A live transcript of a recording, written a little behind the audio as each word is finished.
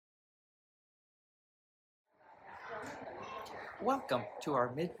Welcome to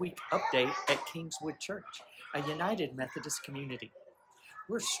our midweek update at Kingswood Church, a United Methodist community.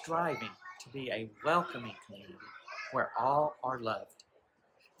 We're striving to be a welcoming community where all are loved.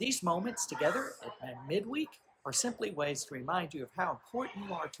 These moments together at midweek are simply ways to remind you of how important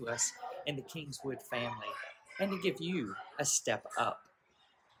you are to us in the Kingswood family and to give you a step up.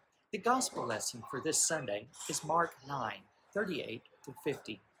 The gospel lesson for this Sunday is Mark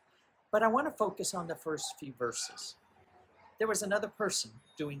 9:38-50, but I want to focus on the first few verses. There was another person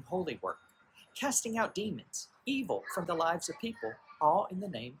doing holy work, casting out demons, evil from the lives of people, all in the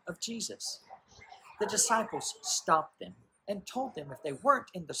name of Jesus. The disciples stopped them and told them if they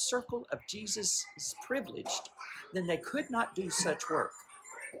weren't in the circle of Jesus' privileged, then they could not do such work.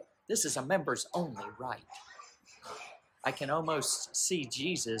 This is a members only right. I can almost see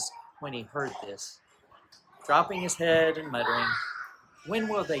Jesus when he heard this, dropping his head and muttering, "When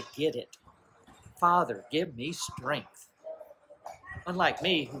will they get it? Father, give me strength." Unlike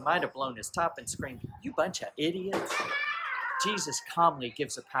me, who might have blown his top and screamed, "You bunch of idiots," Jesus calmly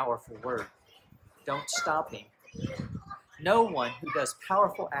gives a powerful word. Don't stop him. No one who does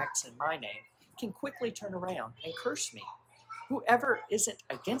powerful acts in my name can quickly turn around and curse me. Whoever isn't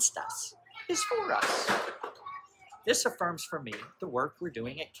against us is for us. This affirms for me the work we're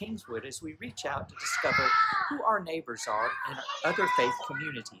doing at Kingswood as we reach out to discover who our neighbors are in other faith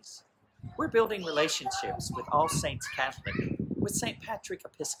communities. We're building relationships with All Saints Catholic, with St. Patrick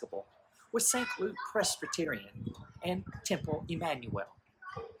Episcopal, with St. Luke Presbyterian, and Temple Emmanuel.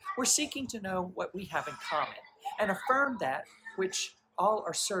 We're seeking to know what we have in common and affirm that which all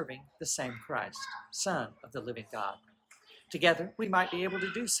are serving the same Christ, Son of the living God. Together, we might be able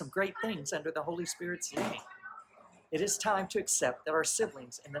to do some great things under the Holy Spirit's leading. It is time to accept that our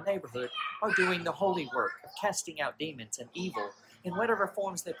siblings in the neighborhood are doing the holy work of casting out demons and evil in whatever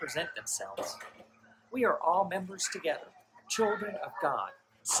forms they present themselves. We are all members together, children of God,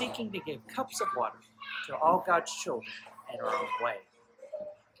 seeking to give cups of water to all God's children in our own way.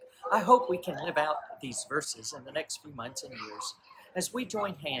 I hope we can live out these verses in the next few months and years as we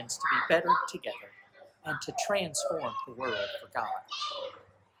join hands to be better together and to transform the world for God.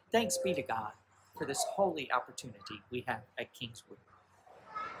 Thanks be to God for this holy opportunity we have at Kingswood.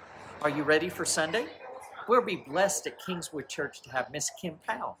 Are you ready for Sunday? We'll be blessed at Kingswood Church to have Miss Kim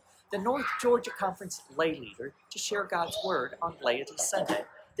Powell, the North Georgia Conference lay leader, to share God's Word on Laity Sunday,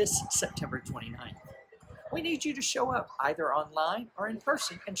 this September 29th. We need you to show up either online or in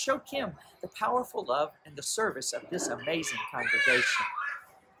person and show Kim the powerful love and the service of this amazing congregation.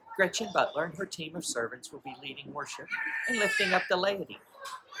 Gretchen Butler and her team of servants will be leading worship and lifting up the laity.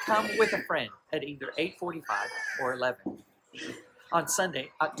 Come with a friend at either 8:45 or 11. On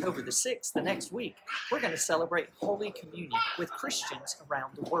Sunday, October the 6th, the next week, we're going to celebrate Holy Communion with Christians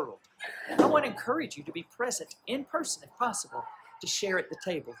around the world. I want to encourage you to be present in person if possible to share at the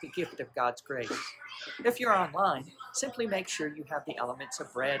table the gift of God's grace. If you're online, simply make sure you have the elements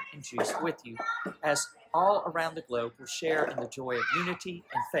of bread and juice with you, as all around the globe will share in the joy of unity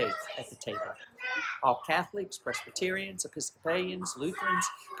and faith at the table. All Catholics, Presbyterians, Episcopalians, Lutherans,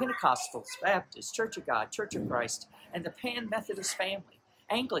 Pentecostals, Baptists, Church of God, Church of Christ, and the Pan-Methodist family,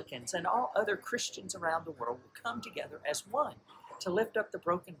 Anglicans, and all other Christians around the world will come together as one to lift up the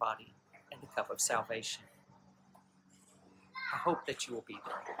broken body and the cup of salvation. I hope that you will be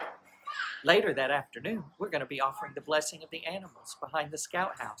there. Later that afternoon, we're going to be offering the blessing of the animals behind the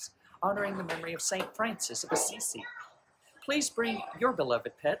Scout House, honoring the memory of St. Francis of Assisi. Please bring your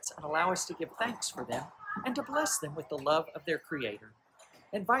beloved pets and allow us to give thanks for them and to bless them with the love of their Creator.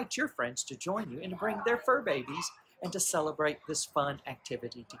 Invite your friends to join you and to bring their fur babies and to celebrate this fun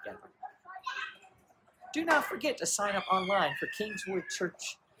activity together. Do not forget to sign up online for Kingswood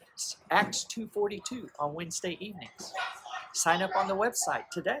Church Acts 2:42 on Wednesday evenings. Sign up on the website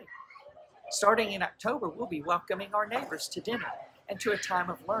today. Starting in October, we'll be welcoming our neighbors to dinner and to a time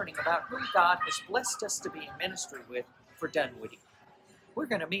of learning about who God has blessed us to be in ministry with for Dunwoody. We're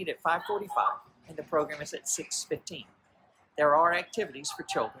going to meet at 5:45, and the program is at 6:15. There are activities for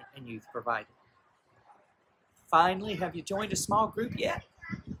children and youth provided. Finally, have you joined a small group yet?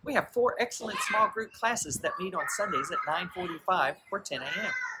 We have 4 excellent small group classes that meet on Sundays at 9:45 or 10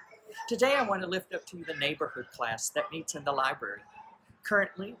 a.m. Today, I want to lift up to you the neighborhood class that meets in the library.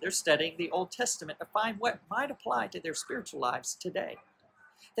 Currently, they're studying the Old Testament to find what might apply to their spiritual lives today.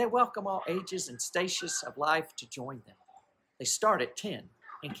 They welcome all ages and stages of life to join them. They start at 10,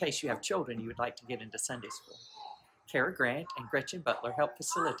 in case you have children you would like to get into Sunday school. Kara Grant and Gretchen Butler help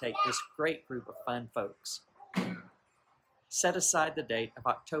facilitate this great group of fun folks. Set aside the date of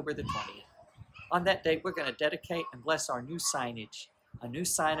October the 20th. On that date, we're going to dedicate and bless our new signage, a new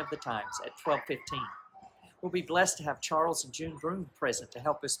sign of the times, at 12:15. We'll be blessed to have Charles and June Broom present to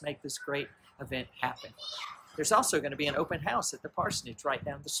help us make this great event happen. There's also going to be an open house at the parsonage right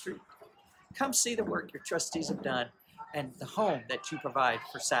down the street. Come see the work your trustees have done and the home that you provide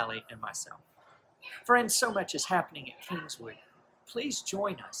for Sally and myself. Friends, so much is happening at Kingswood. Please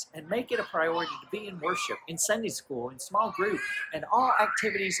join us and make it a priority to be in worship, in Sunday school, in small group, and all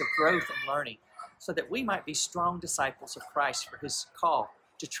activities of growth and learning so that we might be strong disciples of Christ for his call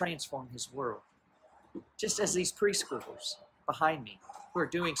to transform his world. Just as these preschoolers behind me who are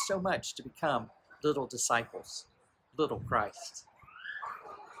doing so much to become little disciples, little Christ.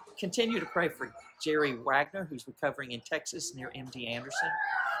 Continue to pray for Jerry Wagner, who's recovering in Texas near MD Anderson,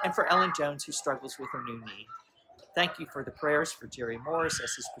 and for Ellen Jones, who struggles with her new knee. Thank you for the prayers for Jerry Morris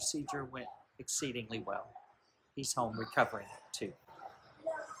as his procedure went exceedingly well. He's home recovering too.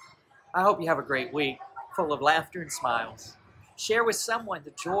 I hope you have a great week, full of laughter and smiles. Share with someone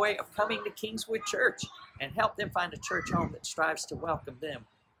the joy of coming to Kingswood Church and help them find a church home that strives to welcome them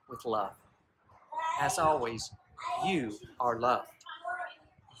with love. As always, you are loved.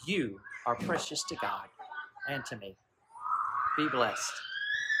 You are precious to God and to me. Be blessed.